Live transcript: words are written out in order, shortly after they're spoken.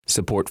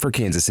Support for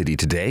Kansas City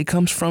Today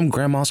comes from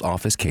Grandma's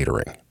Office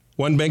Catering.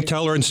 One bank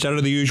teller instead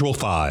of the usual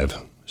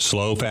 5.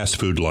 Slow fast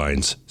food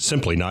lines.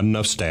 Simply not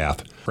enough staff.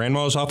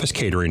 Grandma's Office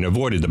Catering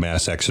avoided the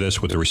mass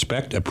exodus with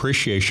respect,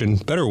 appreciation,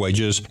 better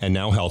wages, and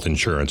now health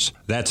insurance.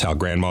 That's how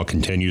Grandma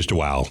continues to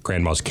wow.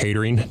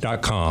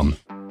 Grandma'sCatering.com.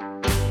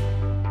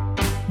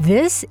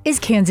 This is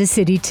Kansas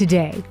City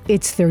Today.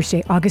 It's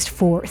Thursday, August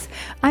 4th.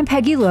 I'm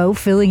Peggy Lowe,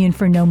 filling in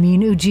for Nomin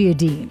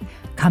Ujiyediin.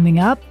 Coming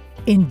up,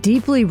 in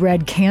deeply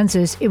red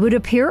Kansas, it would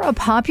appear a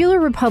popular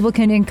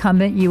Republican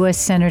incumbent U.S.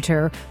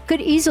 Senator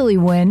could easily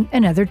win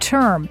another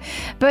term.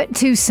 But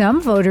to some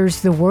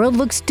voters, the world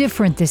looks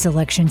different this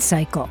election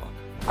cycle.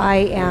 I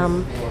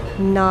am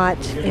not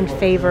in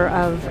favor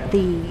of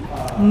the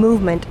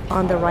movement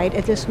on the right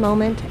at this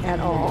moment at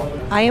all.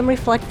 I am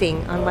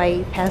reflecting on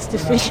my past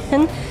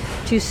decision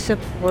to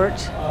support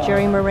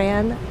Jerry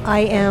Moran. I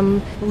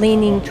am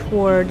leaning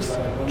towards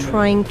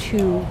trying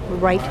to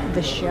right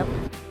the ship.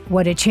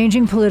 What a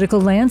changing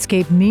political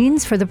landscape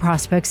means for the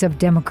prospects of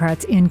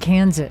Democrats in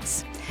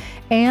Kansas.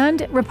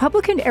 And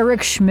Republican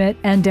Eric Schmitt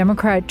and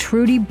Democrat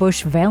Trudy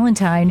Busch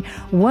Valentine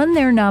won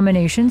their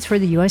nominations for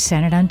the U.S.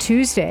 Senate on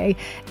Tuesday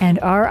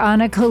and are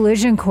on a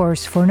collision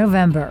course for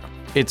November.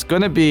 It's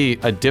going to be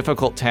a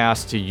difficult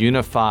task to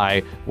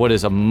unify what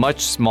is a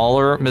much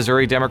smaller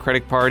Missouri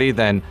Democratic Party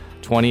than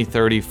 20,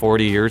 30,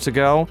 40 years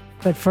ago.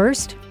 But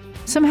first,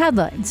 some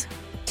headlines.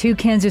 2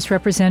 Kansas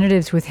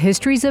representatives with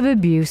histories of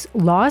abuse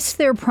lost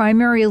their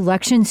primary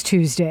elections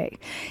Tuesday.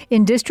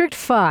 In District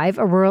 5,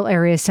 a rural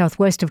area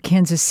southwest of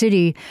Kansas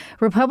City,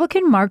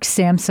 Republican Mark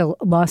Samsel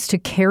lost to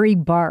Kerry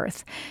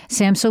Barth.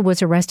 Samsel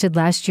was arrested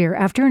last year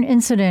after an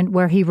incident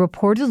where he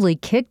reportedly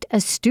kicked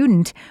a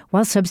student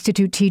while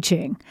substitute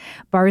teaching.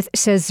 Barth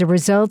says the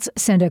results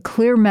send a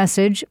clear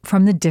message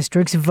from the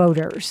district's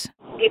voters.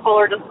 People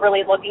are just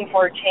really looking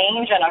for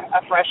change and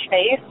a fresh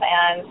face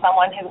and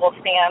someone who will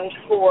stand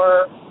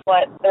for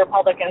what the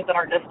Republicans in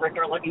our district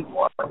are looking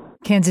for.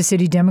 Kansas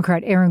City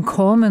Democrat Aaron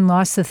Coleman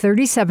lost the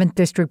 37th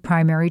district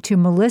primary to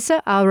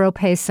Melissa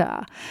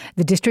Oropesa.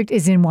 The district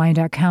is in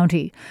Wyandotte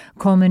County.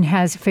 Coleman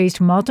has faced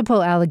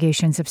multiple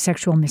allegations of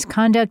sexual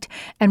misconduct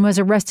and was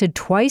arrested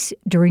twice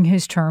during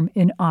his term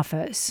in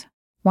office.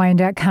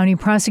 Wyandotte County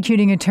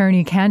Prosecuting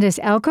Attorney Candace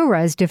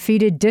Alcaraz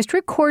defeated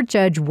District Court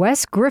Judge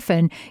Wes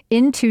Griffin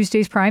in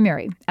Tuesday's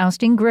primary,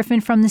 ousting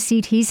Griffin from the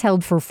seat he's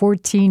held for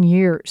 14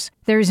 years.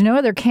 There is no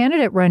other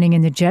candidate running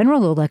in the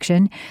general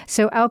election,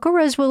 so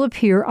Alcaraz will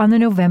appear on the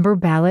November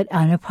ballot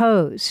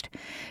unopposed.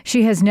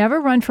 She has never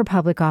run for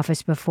public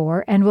office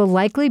before and will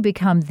likely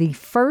become the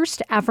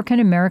first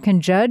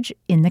African-American judge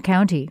in the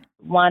county.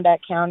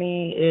 Wyandotte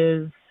County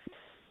is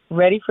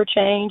ready for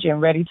change and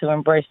ready to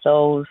embrace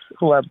those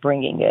who are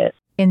bringing it.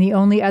 In the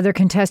only other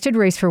contested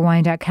race for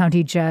Wyandotte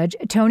County Judge,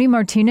 Tony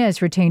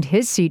Martinez retained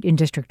his seat in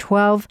District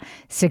 12.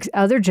 6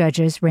 other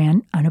judges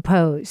ran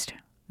unopposed.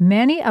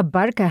 Manny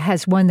Abarca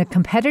has won the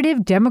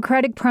competitive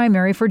Democratic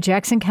primary for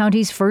Jackson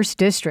County's 1st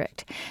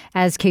District.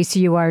 As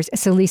KCUR's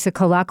Celisa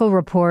Colaco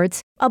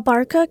reports,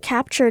 Abarca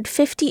captured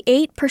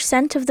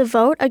 58% of the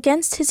vote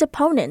against his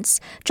opponents,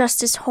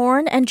 Justice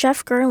Horn and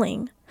Jeff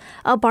Gerling.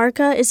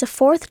 Abarca is a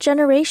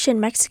 4th-generation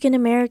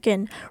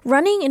Mexican-American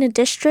running in a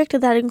district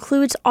that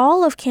includes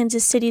all of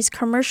Kansas City's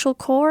commercial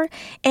core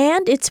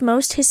and its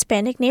most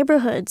Hispanic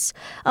neighborhoods.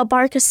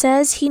 Abarca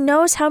says he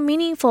knows how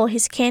meaningful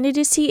his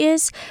candidacy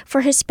is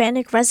for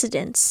Hispanic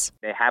residents.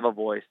 They have a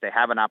voice. They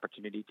have an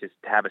opportunity to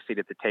have a seat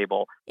at the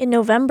table. In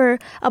November,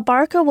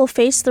 Abarca will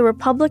face the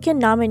Republican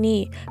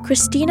nominee,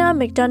 Christina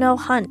McDonough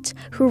Hunt,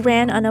 who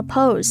ran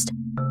unopposed.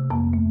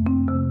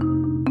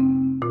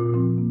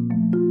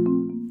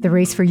 The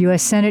race for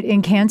U.S. Senate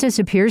in Kansas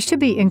appears to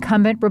be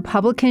incumbent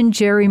Republican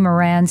Jerry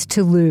Moran's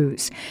to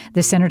lose.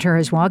 The senator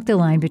has walked the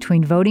line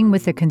between voting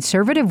with the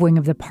conservative wing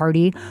of the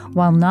party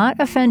while not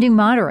offending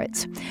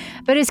moderates.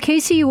 But as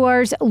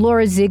KCUR's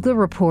Laura Ziegler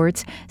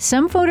reports,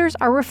 some voters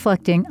are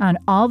reflecting on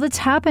all that's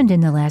happened in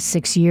the last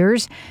 6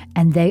 years,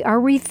 and they are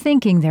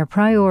rethinking their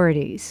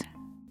priorities.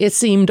 It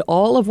seemed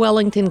all of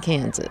Wellington,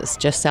 Kansas,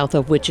 just south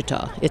of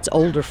Wichita. Its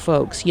older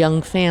folks,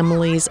 young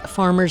families,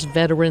 farmers,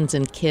 veterans,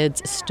 and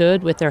kids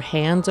stood with their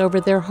hands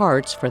over their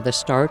hearts for the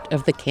start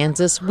of the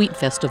Kansas Wheat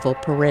Festival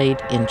parade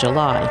in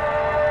July.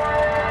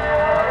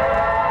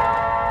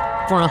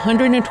 For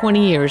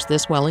 120 years,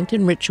 this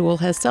Wellington ritual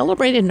has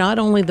celebrated not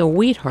only the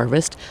wheat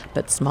harvest,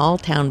 but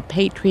small-town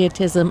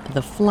patriotism,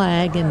 the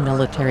flag, and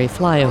military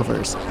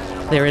flyovers.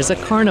 There is a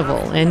carnival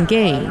and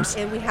games.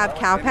 And we have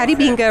cow patty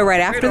bingo right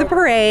after the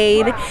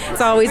parade.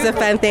 It's always a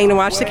fun thing to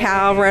watch the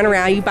cow run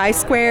around. You buy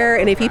square,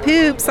 and if he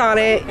poops on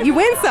it, you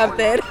win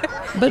something.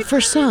 But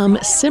for some,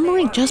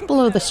 simmering just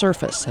below the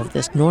surface of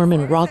this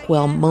Norman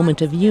Rockwell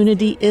moment of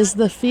unity is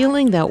the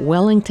feeling that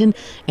Wellington,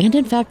 and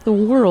in fact the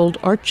world,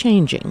 are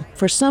changing.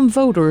 For some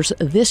voters,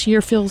 this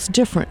year feels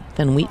different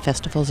than wheat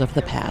festivals of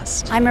the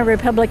past. I'm a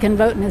Republican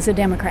voting as a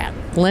Democrat.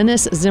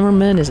 Glennis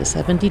Zimmerman is a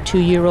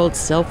 72-year-old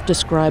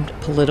self-described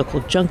political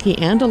junkie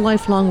and a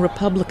lifelong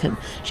Republican.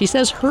 She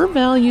says her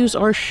values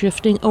are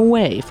shifting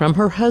away from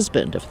her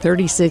husband of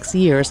 36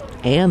 years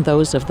and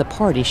those of the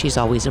party she's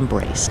always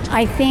embraced.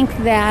 I think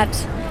that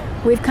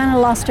we've kind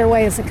of lost our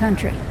way as a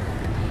country.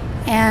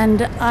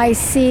 And I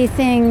see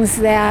things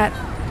that,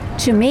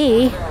 to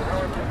me,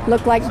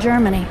 look like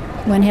Germany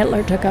when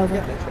Hitler took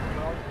over.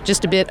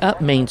 Just a bit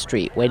up Main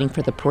Street, waiting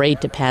for the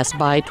parade to pass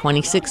by,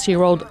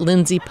 26-year-old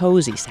Lindsay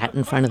Posey sat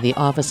in front of the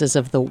offices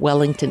of the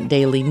Wellington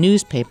Daily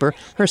newspaper.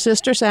 Her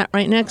sister sat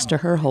right next to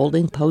her,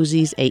 holding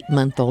Posey's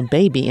 8-month-old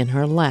baby in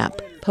her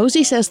lap.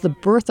 Posey says the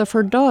birth of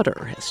her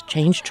daughter has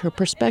changed her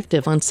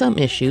perspective on some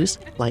issues,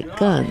 like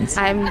guns.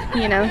 I'm,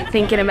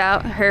 thinking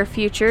about her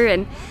future,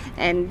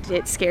 and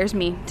it scares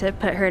me to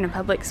put her in a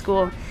public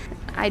school.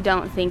 I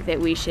don't think that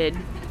we should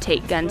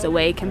take guns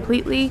away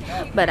completely,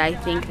 but I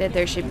think that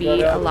there should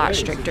be a lot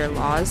stricter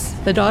laws.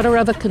 The daughter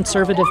of a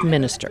conservative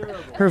minister,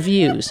 her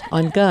views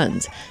on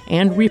guns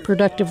and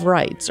reproductive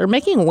rights are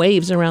making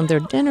waves around their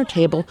dinner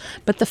table,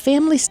 but the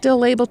family's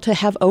still able to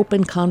have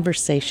open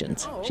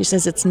conversations. She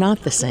says it's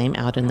not the same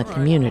out in the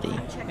community.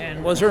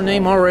 And was her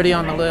name already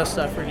on the list?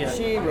 I forget.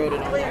 She wrote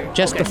it on there.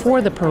 Just before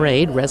the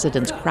parade,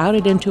 residents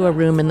crowded into a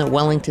room in the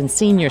Wellington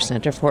Senior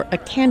Center for a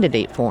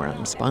candidate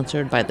forum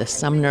sponsored by the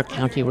Sumner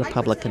County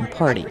Republican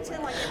Party.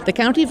 The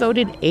county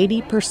voted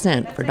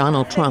 80% for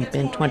Donald Trump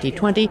in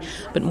 2020,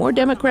 but more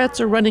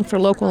Democrats are running for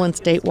local and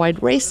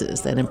statewide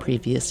races than in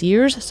previous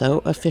years, so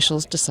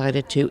officials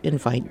decided to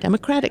invite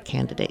Democratic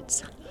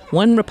candidates.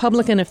 One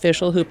Republican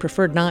official who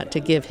preferred not to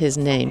give his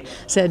name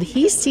said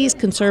he sees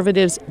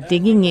conservatives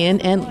digging in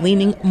and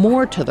leaning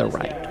more to the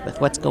right with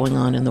what's going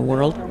on in the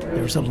world.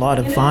 There's a lot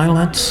of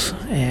violence,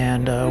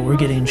 and we're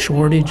getting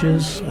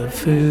shortages of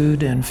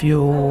food and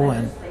fuel,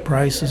 and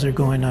prices are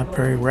going up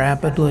very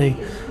rapidly.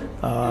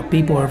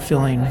 People are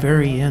feeling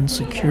very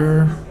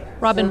insecure.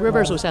 Robin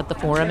Rivers was at the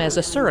forum as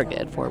a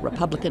surrogate for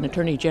Republican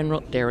Attorney General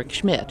Derek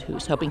Schmidt,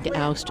 who's hoping to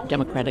oust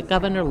Democratic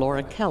Governor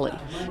Laura Kelly.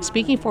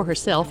 Speaking for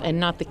herself and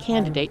not the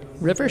candidate,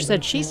 Rivers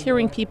said she's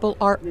hearing people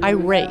are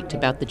irate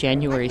about the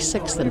January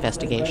 6th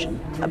investigation.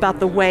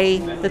 About the way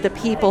that the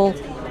people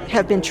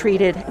have been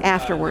treated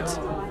afterwards.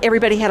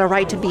 Everybody had a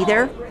right to be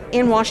there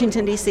in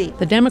Washington, D.C.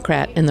 The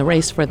Democrat in the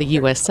race for the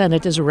U.S.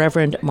 Senate is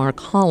Reverend Mark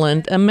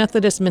Holland, a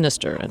Methodist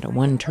minister and a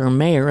one-term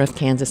mayor of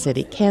Kansas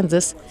City,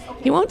 Kansas.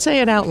 He won't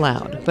say it out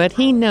loud, but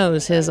he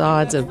knows his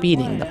odds of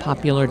beating the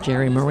popular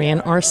Jerry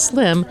Moran are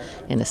slim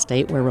in a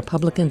state where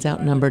Republicans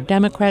outnumber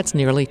Democrats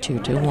nearly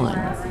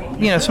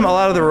 2-1. A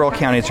lot of the rural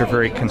counties are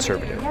very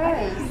conservative.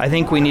 I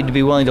think we need to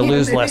be willing to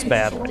lose less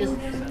badly.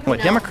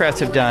 What Democrats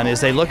have done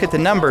is they look at the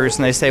numbers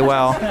and they say,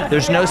 well,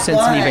 there's no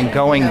sense in even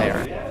going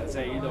there.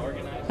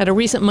 At a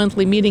recent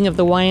monthly meeting of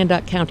the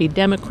Wyandotte County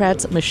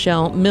Democrats,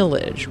 Michelle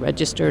Millage,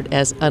 registered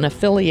as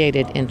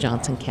unaffiliated in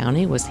Johnson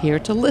County, was here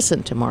to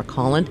listen to Mark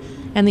Holland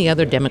and the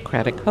other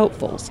Democratic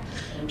hopefuls.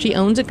 She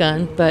owns a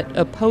gun but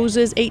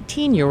opposes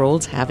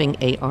 18-year-olds having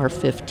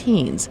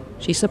AR-15s.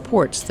 She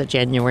supports the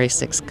January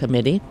 6th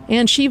committee,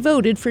 and she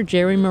voted for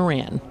Jerry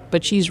Moran.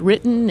 But she's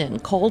written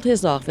and called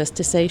his office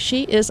to say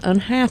she is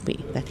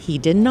unhappy that he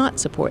did not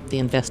support the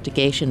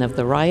investigation of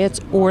the riots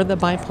or the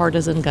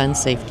bipartisan gun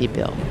safety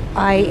bill.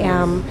 I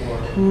am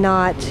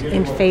not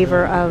in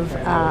favor of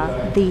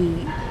the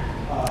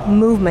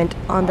movement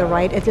on the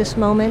right at this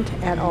moment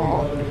at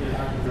all.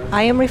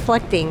 I am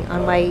reflecting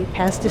on my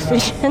past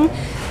decision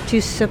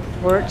to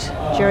support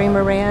Jerry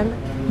Moran.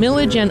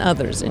 Millage and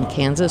others in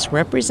Kansas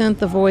represent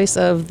the voice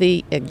of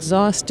the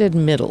exhausted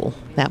middle,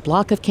 that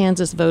block of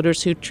Kansas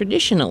voters who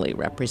traditionally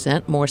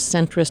represent more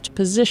centrist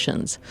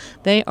positions.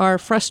 They are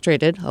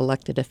frustrated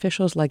elected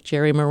officials like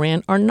Jerry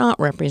Moran are not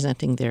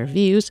representing their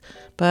views,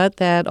 but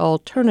that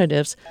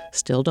alternatives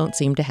still don't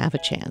seem to have a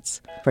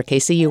chance. For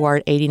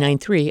KCUR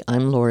 89.3,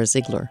 I'm Laura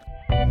Ziegler.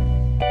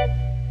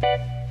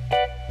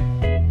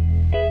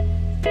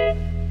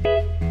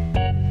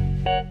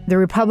 The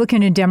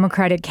Republican and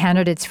Democratic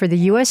candidates for the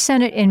U.S.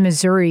 Senate in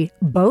Missouri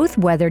both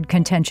weathered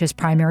contentious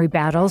primary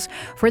battles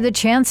for the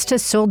chance to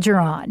soldier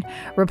on.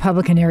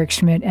 Republican Eric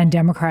Schmidt and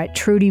Democrat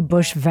Trudy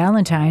Busch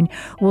Valentine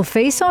will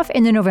face off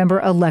in the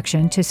November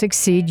election to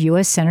succeed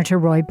U.S. Senator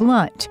Roy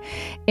Blunt.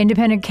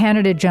 Independent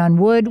candidate John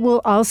Wood will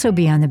also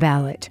be on the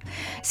ballot.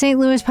 St.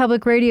 Louis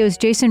Public Radio's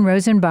Jason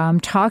Rosenbaum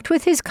talked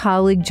with his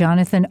colleague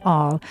Jonathan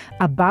Ahl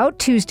about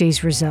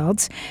Tuesday's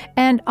results,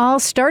 and Ahl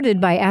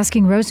started by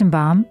asking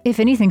Rosenbaum if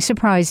anything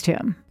surprised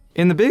him.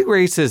 In the big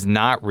races,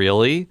 not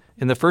really.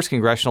 In the 1st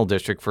Congressional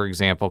District, for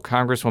example,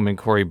 Congresswoman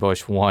Cori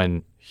Bush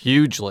won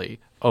hugely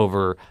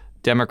over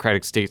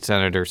Democratic State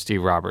Senator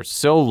Steve Roberts,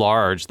 so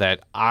large that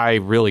I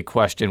really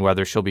question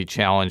whether she'll be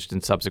challenged in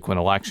subsequent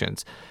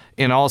elections.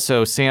 And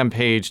also, Sam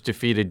Page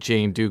defeated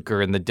Jane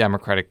Duker in the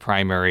Democratic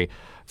primary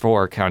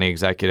for county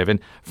executive. And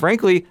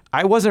frankly,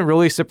 I wasn't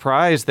really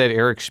surprised that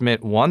Eric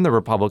Schmitt won the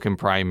Republican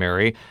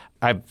primary.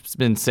 I've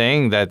been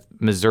saying that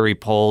Missouri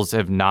polls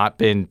have not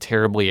been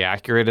terribly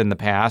accurate in the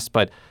past,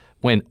 but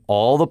when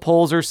all the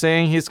polls are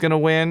saying he's going to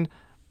win,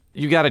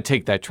 you got to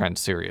take that trend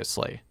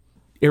seriously.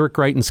 Eric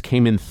Greitens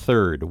came in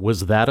third.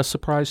 Was that a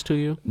surprise to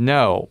you?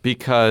 No,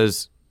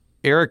 because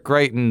Eric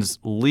Greitens'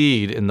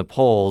 lead in the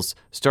polls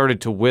started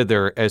to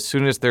wither as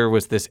soon as there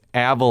was this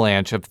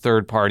avalanche of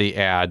third-party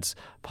ads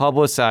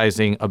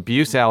publicizing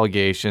abuse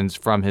allegations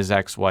from his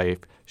ex-wife,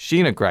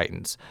 Sheena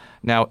Greitens.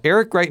 Now,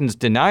 Eric Greitens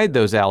denied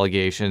those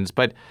allegations,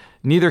 but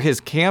neither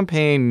his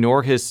campaign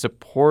nor his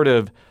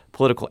supportive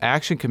political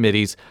action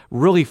committees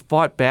really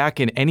fought back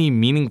in any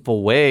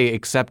meaningful way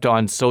except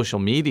on social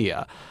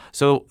media.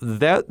 So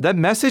that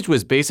message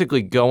was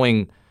basically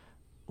going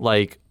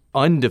like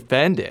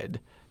undefended.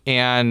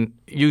 And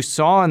you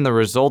saw in the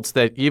results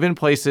that even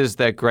places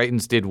that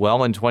Greitens did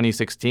well in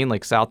 2016,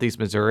 like Southeast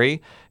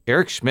Missouri,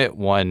 Eric Schmitt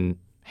won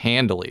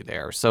handily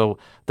there. So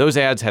those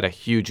ads had a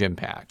huge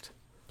impact.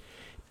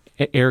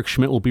 Eric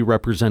Schmitt will be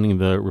representing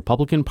the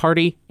Republican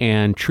Party,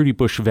 and Trudy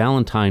Busch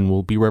Valentine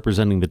will be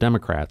representing the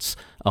Democrats.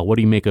 What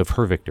do you make of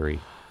her victory?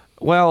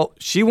 Well,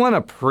 she won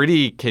a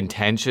pretty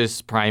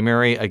contentious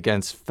primary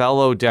against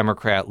fellow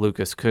Democrat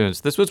Lucas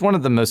Kunce. This was one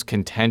of the most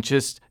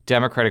contentious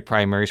Democratic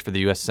primaries for the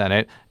U.S.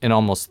 Senate in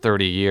almost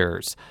 30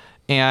 years.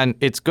 And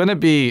it's going to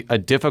be a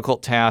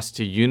difficult task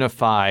to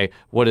unify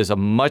what is a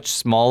much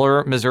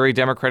smaller Missouri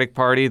Democratic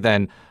Party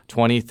than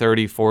 20,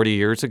 30, 40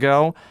 years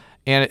ago.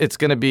 And it's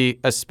going to be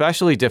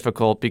especially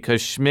difficult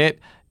because Schmitt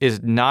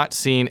is not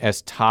seen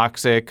as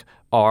toxic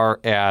or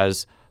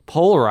as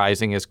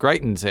polarizing as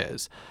Greitens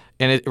is.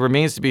 And it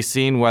remains to be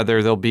seen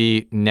whether there'll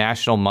be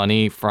national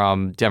money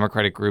from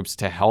Democratic groups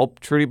to help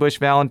Trudy Busch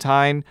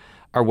Valentine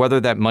or whether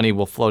that money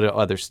will flow to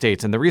other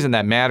states. And the reason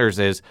that matters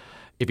is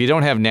if you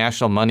don't have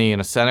national money in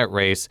a Senate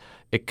race,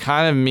 it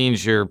kind of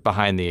means you're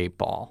behind the eight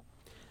ball.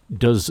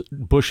 Does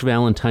Busch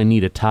Valentine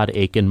need a Todd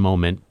Akin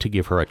moment to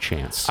give her a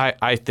chance?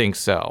 I think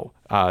so.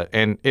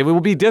 And it will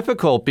be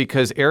difficult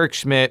because Eric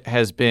Schmitt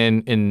has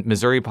been in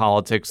Missouri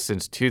politics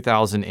since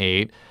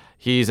 2008.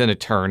 He's an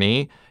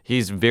attorney.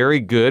 He's very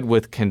good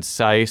with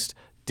concise,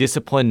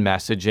 disciplined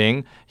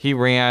messaging. He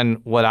ran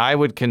what I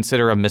would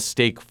consider a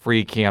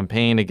mistake-free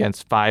campaign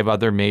against 5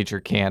 other major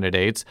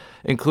candidates,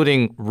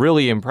 including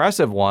really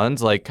impressive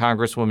ones like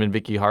Congresswoman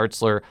Vicky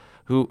Hartzler,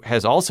 who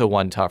has also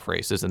won tough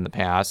races in the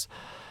past.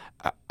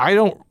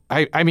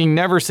 I mean,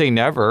 never say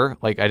never.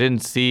 Like, I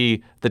didn't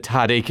see the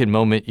Todd Akin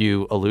moment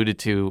you alluded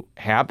to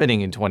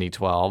happening in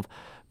 2012,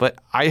 but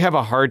I have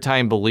a hard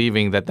time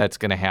believing that that's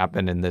going to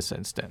happen in this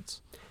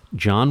instance.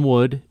 John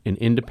Wood, an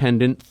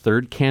independent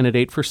third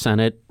candidate for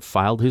Senate,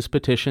 filed his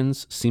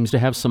petitions, seems to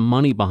have some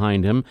money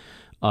behind him.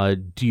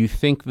 Do you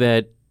think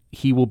that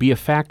he will be a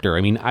factor?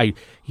 I mean,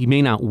 he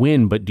may not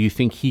win, but do you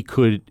think he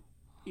could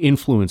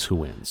influence who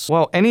wins?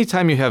 Well,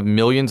 anytime you have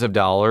millions of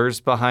dollars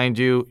behind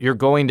you, you're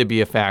going to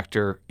be a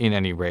factor in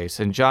any race.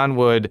 And John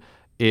Wood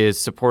is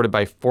supported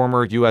by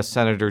former U.S.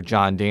 Senator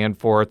John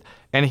Danforth,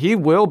 and he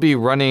will be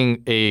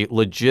running a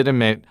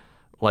legitimate,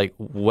 like,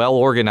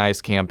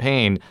 well-organized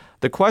campaign.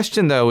 The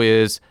question, though,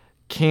 is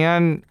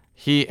can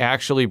he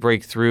actually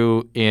break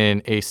through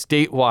in a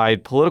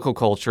statewide political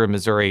culture in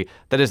Missouri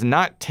that has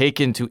not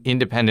taken to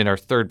independent or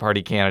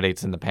third-party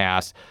candidates in the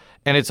past?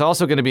 And it's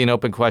also going to be an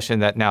open question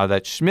that now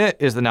that Schmitt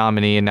is the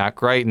nominee and not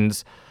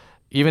Greitens,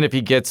 even if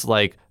he gets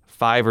like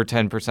 5 or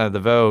 10% of the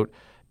vote,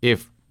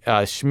 if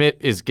Schmitt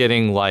is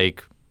getting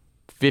like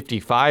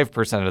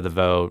 55% of the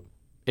vote,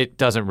 it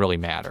doesn't really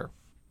matter.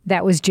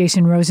 That was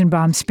Jason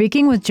Rosenbaum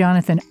speaking with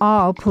Jonathan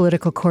Ahl,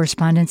 political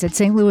correspondent at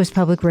St. Louis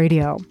Public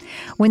Radio.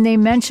 When they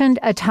mentioned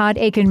a Todd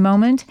Akin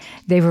moment,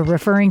 they were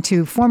referring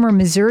to former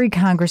Missouri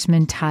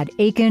Congressman Todd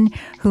Akin,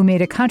 who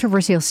made a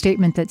controversial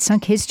statement that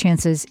sunk his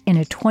chances in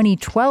a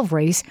 2012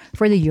 race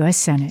for the U.S.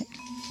 Senate.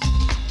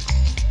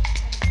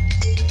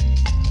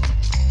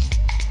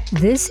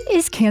 This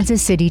is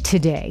Kansas City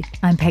Today.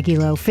 I'm Peggy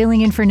Lowe,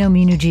 filling in for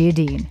Nomin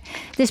Ujiyediin.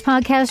 This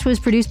podcast was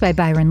produced by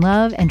Byron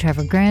Love and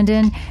Trevor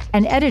Grandin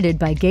and edited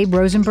by Gabe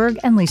Rosenberg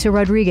and Lisa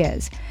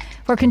Rodriguez.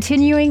 For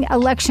continuing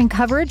election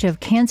coverage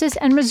of Kansas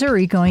and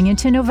Missouri going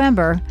into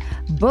November,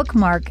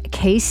 bookmark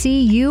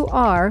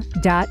kcur.org.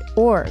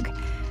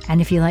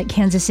 And if you like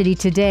Kansas City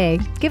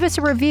Today, give us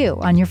a review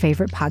on your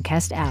favorite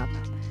podcast app.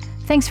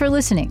 Thanks for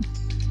listening.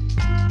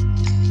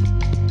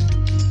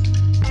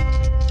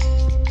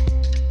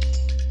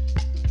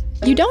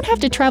 You don't have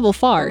to travel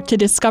far to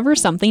discover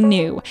something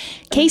new.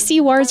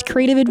 KCUR's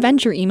Creative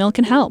Adventure email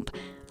can help.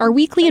 Our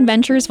weekly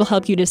adventures will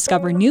help you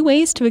discover new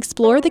ways to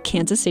explore the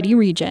Kansas City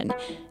region.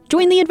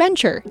 Join the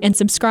adventure and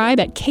subscribe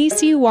at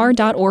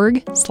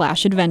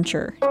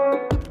kcur.org/adventure.